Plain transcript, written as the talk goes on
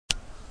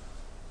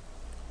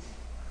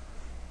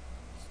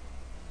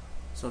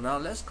So now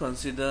let's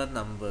consider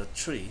number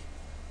 3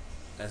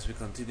 as we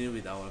continue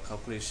with our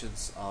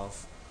calculations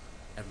of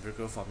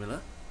empirical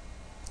formula.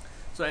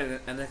 So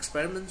an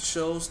experiment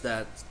shows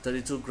that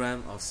 32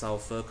 grams of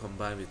sulphur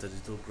combined with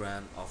 32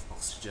 grams of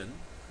oxygen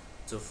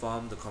to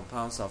form the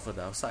compound sulphur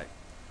dioxide.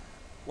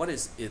 What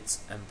is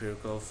its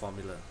empirical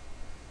formula?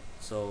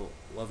 So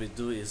what we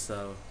do is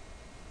I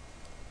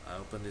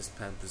open this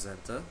pen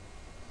presenter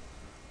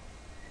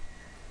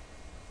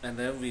and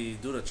then we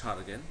do the chart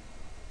again.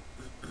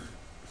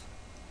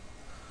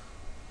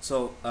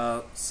 So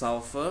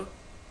sulphur,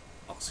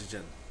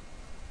 oxygen.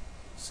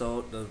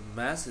 So the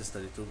mass is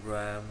 32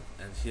 grams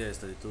and here is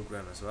 32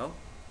 grams as well.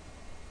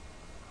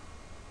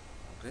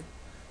 Okay,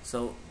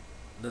 so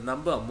the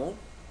number of mole,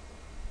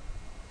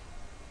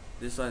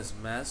 this one is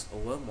mass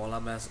over molar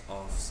mass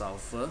of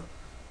sulphur,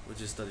 which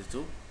is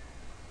 32,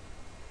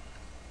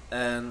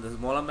 and the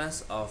molar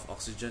mass of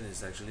oxygen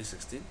is actually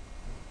 16.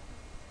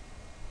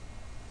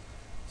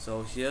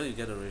 So here you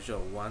get a ratio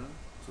of 1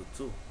 to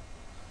 2,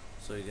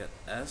 so you get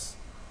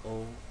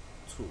SO2.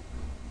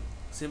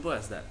 Simple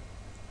as that.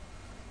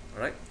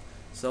 Alright,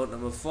 so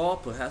number 4,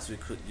 perhaps we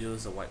could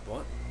use a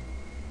whiteboard.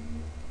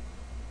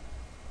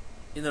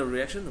 In a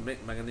reaction to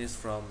make manganese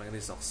from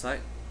manganese oxide,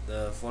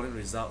 the following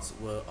results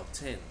were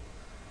obtained.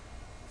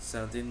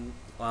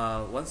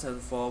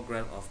 174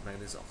 grams of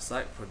manganese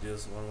oxide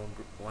produced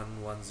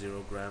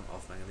 110 grams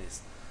of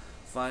manganese.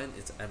 Find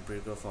its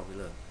empirical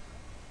formula.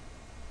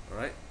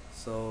 Alright,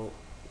 so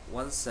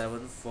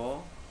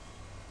 174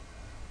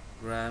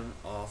 grams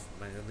of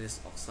manganese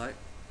oxide.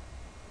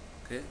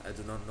 Okay, I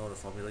do not know the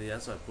formula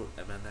yet, so I put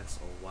MnX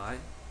or Y.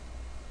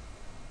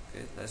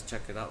 Okay, let's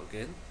check it out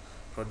again.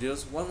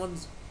 Produce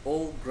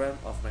 110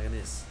 grams of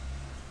manganese.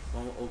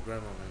 110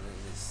 grams of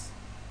manganese.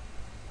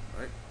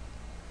 Right?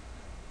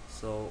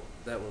 So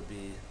that will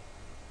be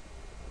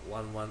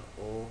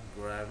 110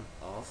 grams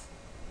of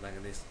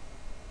manganese.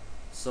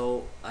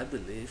 So I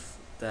believe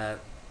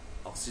that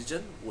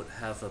oxygen would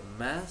have a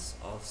mass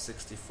of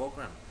 64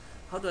 grams.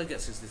 How do I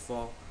get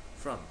 64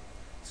 from?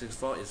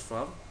 64 is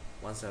from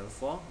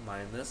 174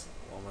 minus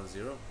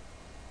 110. You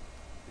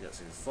get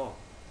 64.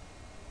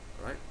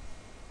 Alright?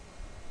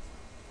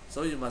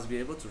 So you must be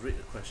able to read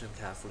the question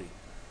carefully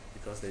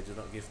because they do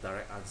not give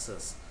direct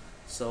answers.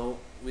 So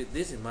with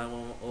this in mind,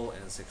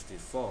 110 and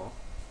 64,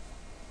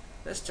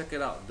 let's check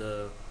it out.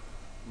 The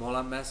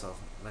molar mass of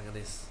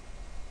manganese.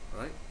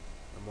 Right?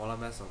 The molar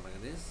mass of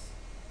manganese,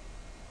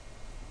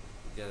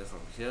 you get it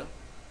from here,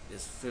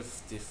 is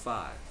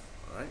 55.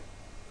 Alright?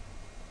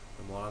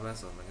 The molar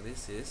mass of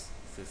manganese is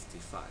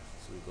 55.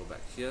 So we go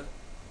back here.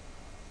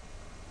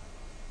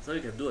 So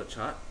you can do a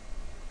chart.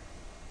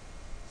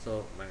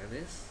 So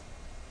manganese,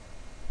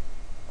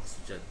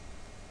 oxygen,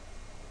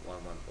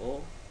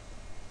 110,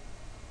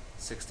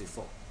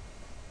 64.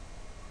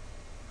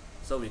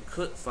 So we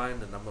could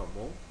find the number of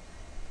mole.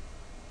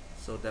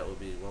 So that will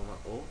be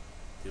 110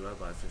 divided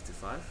by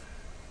 55.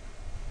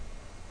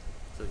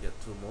 So you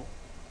get 2 mole.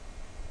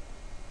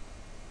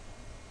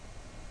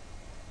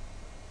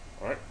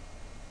 Alright.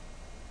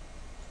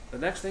 The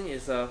next thing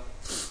is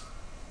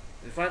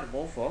we find the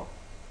mole for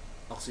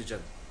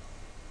oxygen.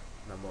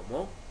 Number of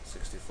mole,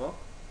 64.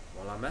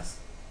 Molar mass,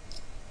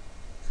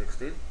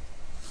 16.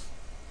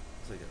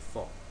 So you get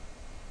 4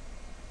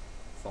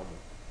 mole.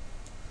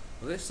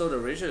 Okay, so the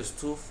ratio is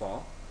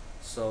 2:4.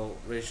 So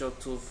ratio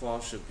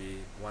 2:4 should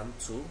be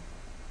 1:2.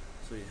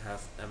 So you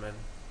have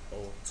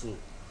MnO2.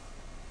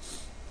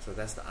 So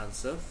that's the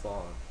answer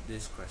for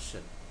this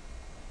question.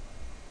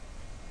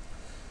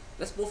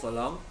 Let's move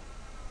along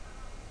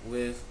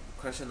with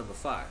question number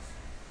 5.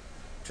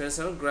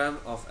 27 grams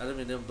of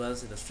aluminium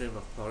burns in a stream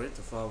of chlorine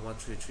to form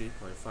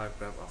 133.5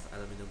 grams of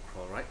aluminium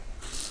chloride.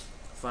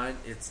 Find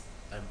its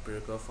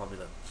empirical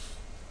formula.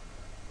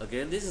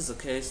 Again, this is a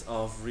case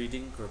of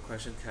reading the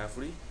question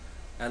carefully.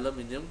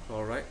 Aluminium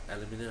chloride,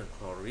 aluminium and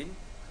chlorine.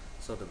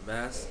 So the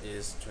mass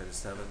is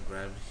 27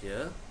 grams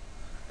here.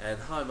 And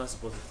how am I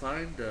supposed to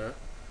find the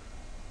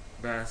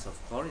mass of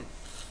chlorine?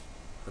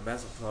 The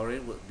mass of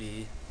chlorine would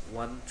be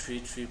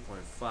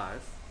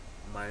 133.5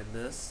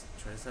 minus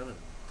 27.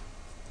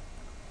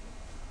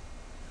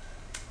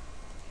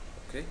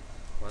 Okay,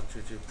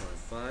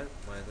 133.5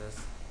 minus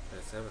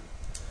 27.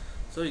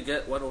 So you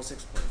get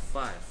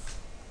 106.5.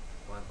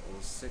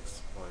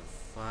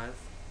 106.5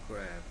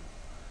 grams.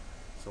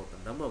 So the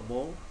number of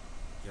mole,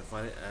 you can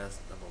find it as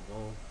number of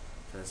mole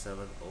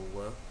 27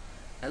 over.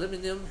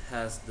 Aluminium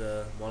has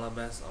the molar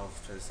mass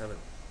of 27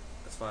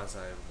 as far as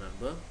I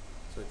remember.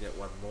 So you get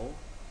 1 mole.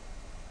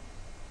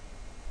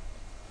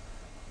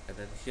 And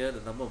then here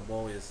the number of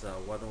mole is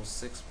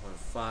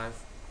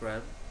 106.5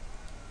 grams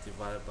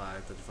divided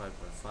by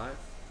 35.5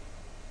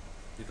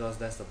 because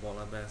that's the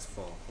molar mass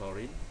for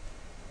chlorine.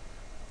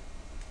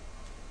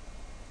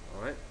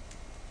 Alright.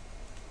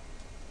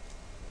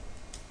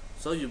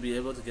 So you'll be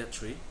able to get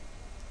 3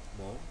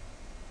 mole.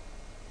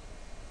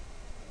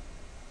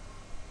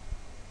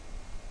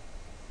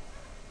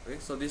 Okay,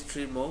 so these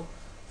 3 mole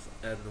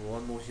and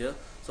 1 mole here.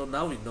 So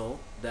now we know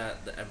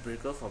that the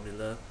empirical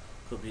formula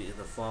could be in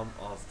the form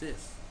of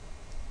this.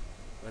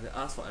 When they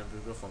ask for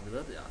empirical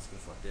formula, they ask me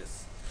for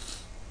this.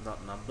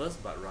 Not numbers,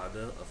 but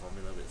rather a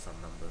formula with some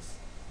numbers.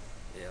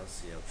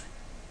 AlCl3.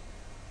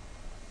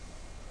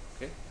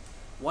 Okay?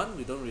 One,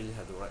 we don't really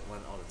have to write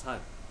one all the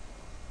time.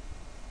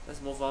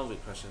 Let's move on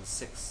with question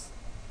 6.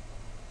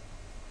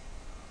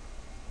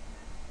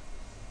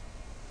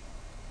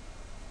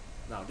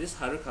 Now, this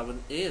hydrocarbon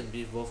A and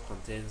B both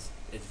contains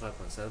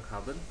 85.7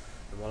 carbon.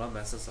 The molar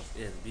masses of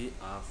A and B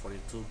are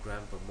 42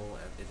 gram per mole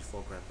and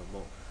 84 gram per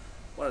mole.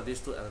 What are these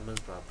two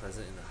elements that are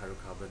present in the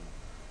hydrocarbon?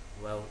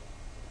 Well,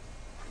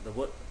 the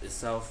word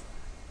itself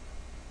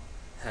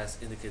has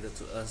indicated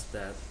to us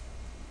that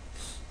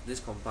this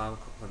compound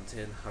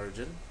contains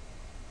hydrogen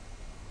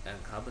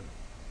and carbon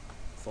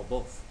for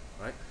both,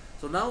 right?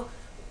 So now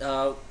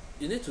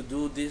you need to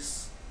do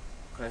this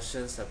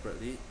question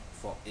separately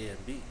for A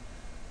and B.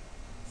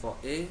 For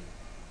A,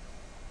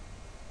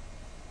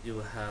 you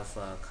will have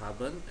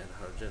carbon and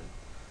hydrogen.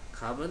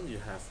 Carbon, you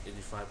have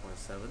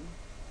 85.7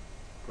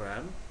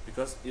 gram,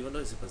 because even though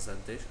it's a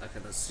percentage, I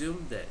can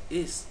assume there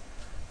is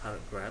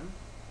 100 gram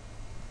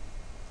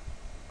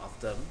of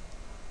them,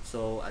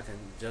 so I can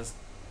just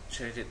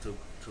change it to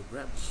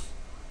grams.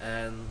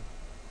 And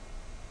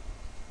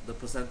the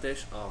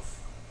percentage of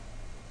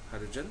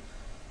hydrogen,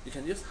 you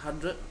can use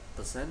 100%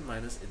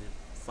 minus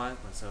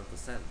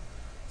 85.7%,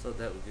 so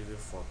that will give you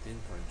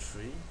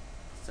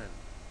 14.3%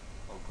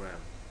 of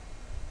gram.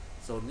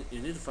 So you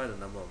need to find the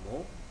number of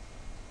mole.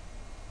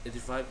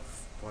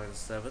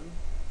 85.7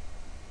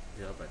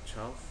 divided by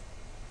 12,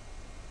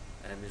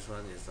 and this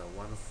one is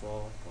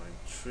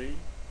 14.3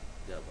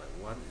 divided by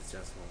 1 is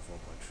just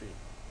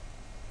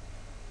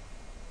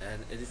 14.3, and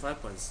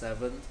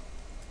 85.7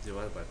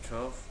 divided by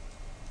 12,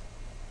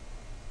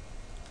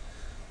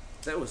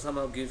 that will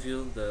somehow give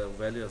you the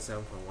value of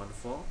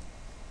 7.14.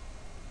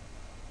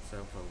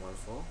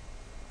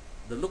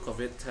 The look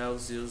of it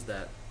tells you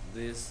that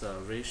this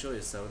ratio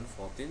is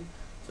 7:14,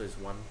 so it's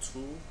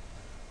 1:2,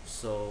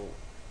 so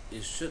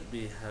it should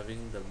be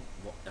having the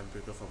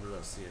empirical formula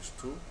of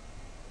CH2.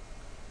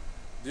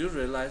 Do you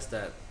realize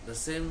that the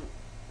same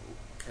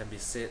can be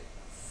said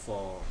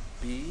for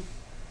B,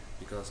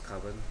 because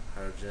carbon,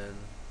 hydrogen,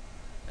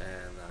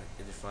 and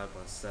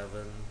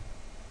 85.7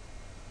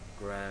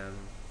 gram,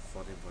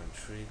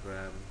 14.3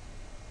 gram,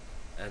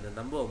 and the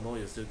number of mole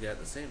you still get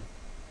the same.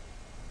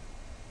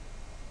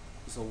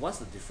 So what's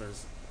the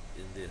difference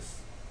in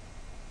this?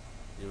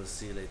 You will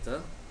see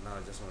later. Now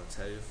I just want to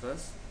tell you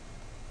first.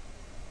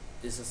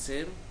 It's the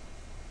same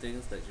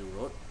things that you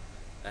wrote,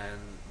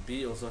 and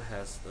B also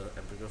has the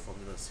empirical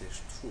formula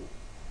CH2.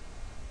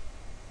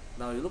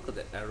 Now you look at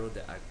the arrow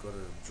that I'm going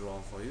to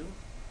draw for you.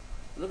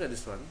 Look at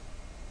this one,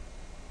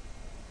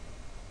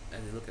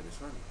 and you look at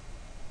this one.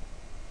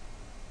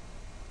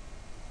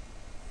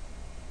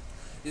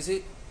 You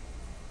see,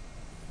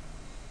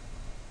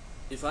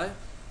 if I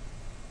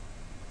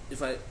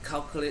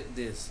calculate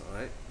this,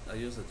 alright, I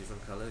use a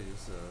different color,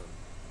 use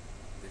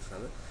this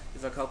color.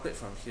 If I calculate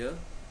from here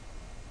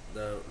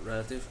the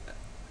relative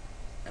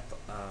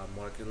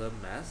molecular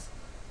mass,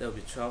 that will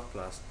be 12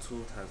 plus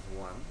 2 times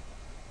 1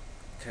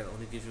 can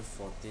only give you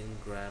 14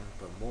 gram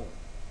per mole.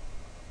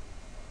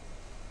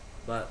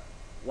 But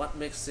what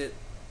makes it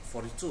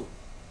 42?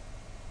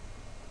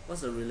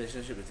 What's the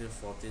relationship between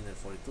 14 and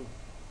 42?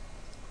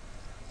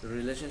 The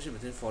relationship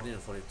between 14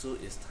 and 42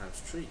 is times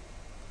 3.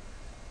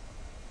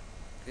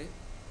 Okay,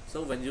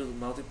 so when you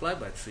multiply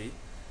by 3,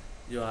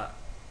 you are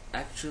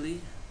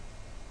actually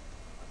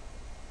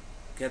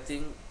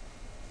getting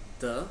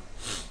the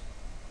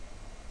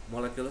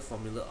molecular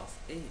formula of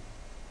A.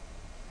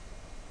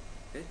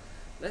 Okay,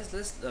 let's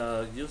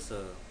use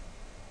a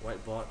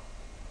whiteboard.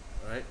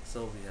 Right,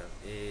 so we have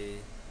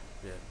A,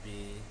 we have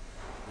B,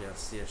 we have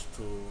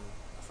CH2.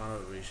 I found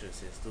out the ratio is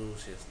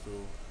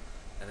CH2,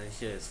 and then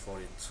here is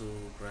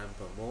 42 gram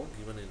per mole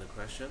given in the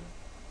question,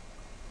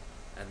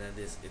 and then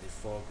this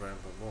 84 gram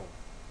per mole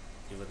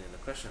given in the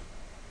question.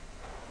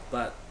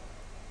 But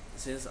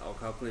since our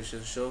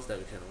calculation shows that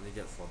we can only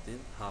get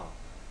 14, how?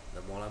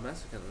 The molar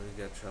mass, we can only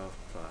get 12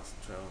 plus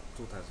 12,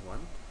 2 times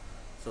 1,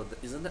 so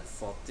isn't that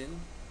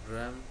 14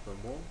 gram per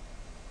mole?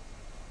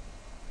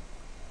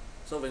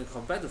 So when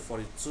compared to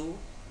 42,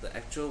 the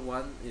actual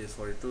one is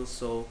 42,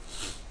 so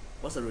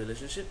what's the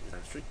relationship? It's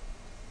times 3.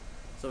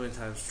 So when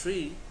times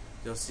 3,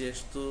 your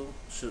CH2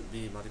 should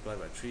be multiplied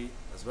by 3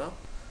 as well.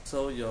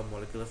 So your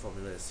molecular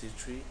formula is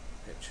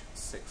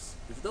C3H6.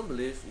 If you don't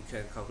believe, you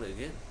can calculate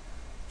again.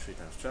 3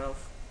 times 12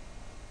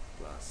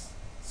 plus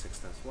 6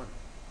 times 1.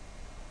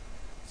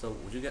 So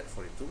would you get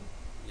 42?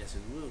 Yes,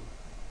 you will.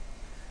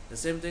 The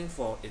same thing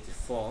for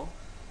 84.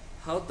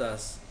 How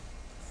does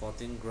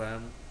 14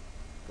 gram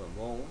per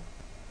mole,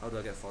 how do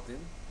I get 14?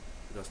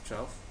 Because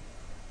 12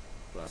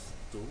 plus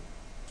 2,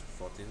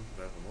 14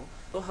 gram per mole.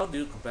 So how do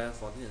you compare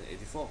 14 and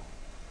 84?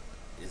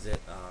 Is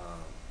it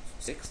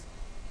 6?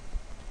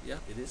 Yeah,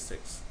 it is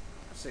 6.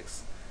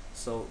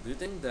 So do you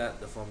think that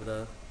the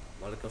formula,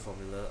 molecular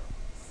formula,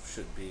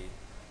 should be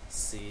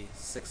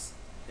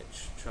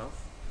C6H12?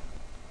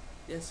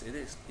 Yes, it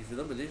is. If you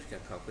don't believe, you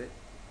can calculate.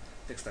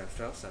 6 times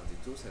 12,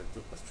 72.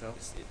 72 plus 12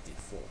 is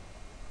 84.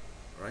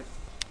 right?